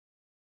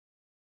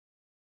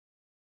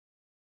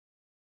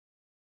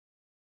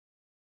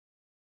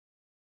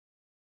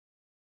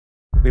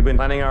We've been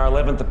planning our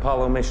 11th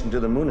Apollo mission to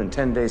the moon in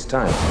 10 days'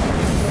 time.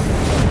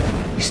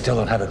 We still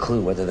don't have a clue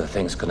whether the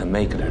thing's gonna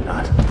make it or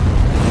not.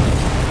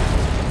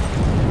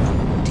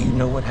 Do you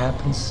know what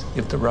happens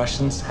if the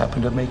Russians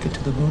happen to make it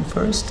to the moon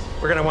first?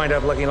 We're gonna wind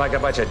up looking like a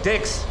bunch of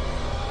dicks.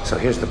 So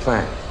here's the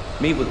plan.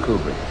 Meet with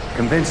Kubrick.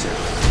 Convince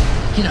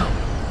her. You know,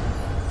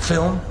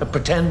 film a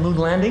pretend moon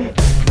landing.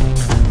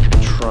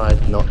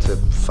 Tried not to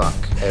fuck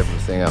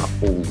everything up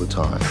all the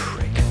time.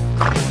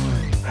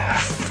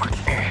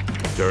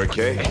 Derek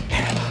K?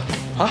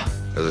 Huh?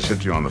 As I said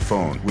to you on the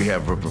phone, we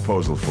have a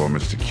proposal for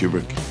Mr.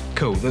 Kubrick.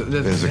 Cool.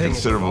 There's a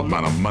considerable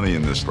amount of money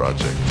in this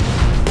project.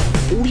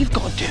 All you've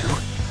got to do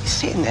is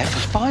sit in there for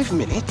 5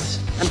 minutes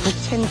and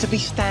pretend to be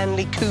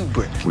Stanley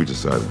Kubrick. We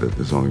decided that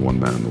there's only one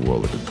man in the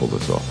world that could pull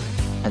this off.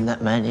 And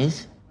that man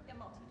is?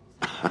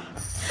 You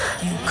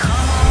come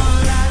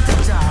on like the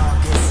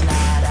darkest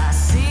night. I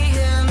see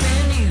him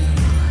in you.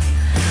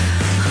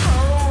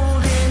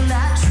 Holding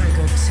that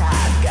trigger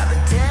tight. Got the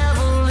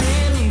devil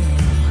in you.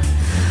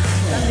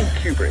 Stanley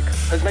Kubrick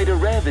has made a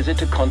rare visit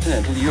to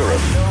continental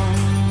Europe.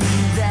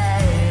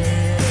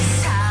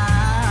 This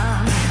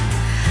time,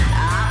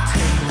 I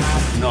pick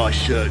my Nice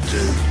shirt,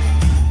 dude.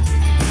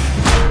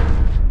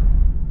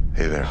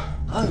 Hey there.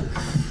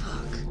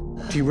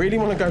 Do you really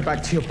want to go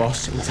back to your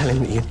boss and tell him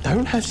that you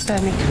don't have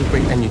Stanley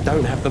Kubrick and you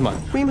don't have the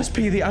money? We must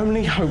be the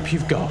only hope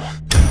you've got.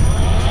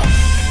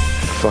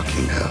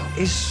 Fucking hell.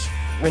 Is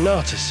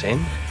Renatus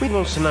in? We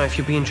wants to know if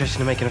you'd be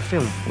interested in making a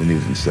film. We need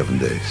it in 7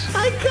 days.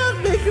 I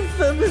can't make a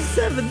film in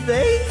 7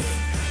 days.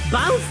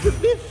 Bounce to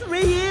me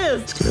 3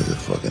 years. This guy's a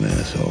fucking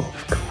asshole.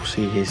 Of course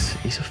he is.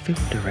 He's a film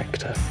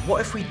director.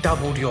 What if we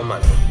doubled your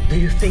money? Do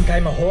you think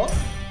I'm a whore?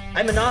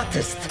 I'm an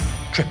artist.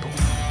 Triple.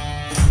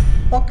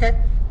 Okay.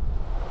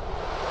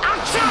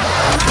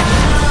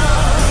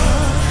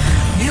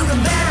 You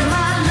can bury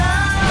my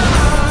love,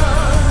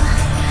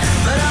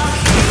 but I'll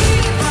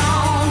keep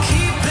on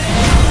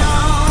keeping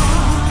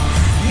on.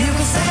 You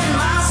can send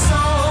my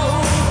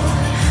soul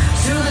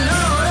to the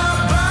Lord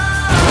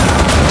above,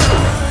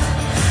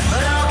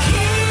 but I'll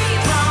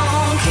keep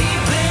on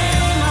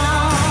keeping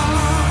on.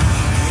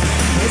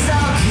 Yes,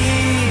 I'll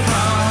keep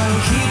on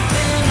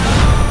keeping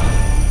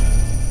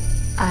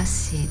on.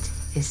 Acid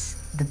is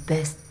the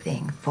best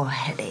thing for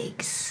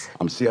headaches.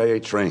 I'm CIA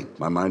trained.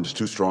 My mind is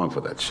too strong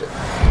for that shit.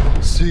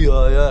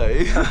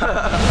 CIA?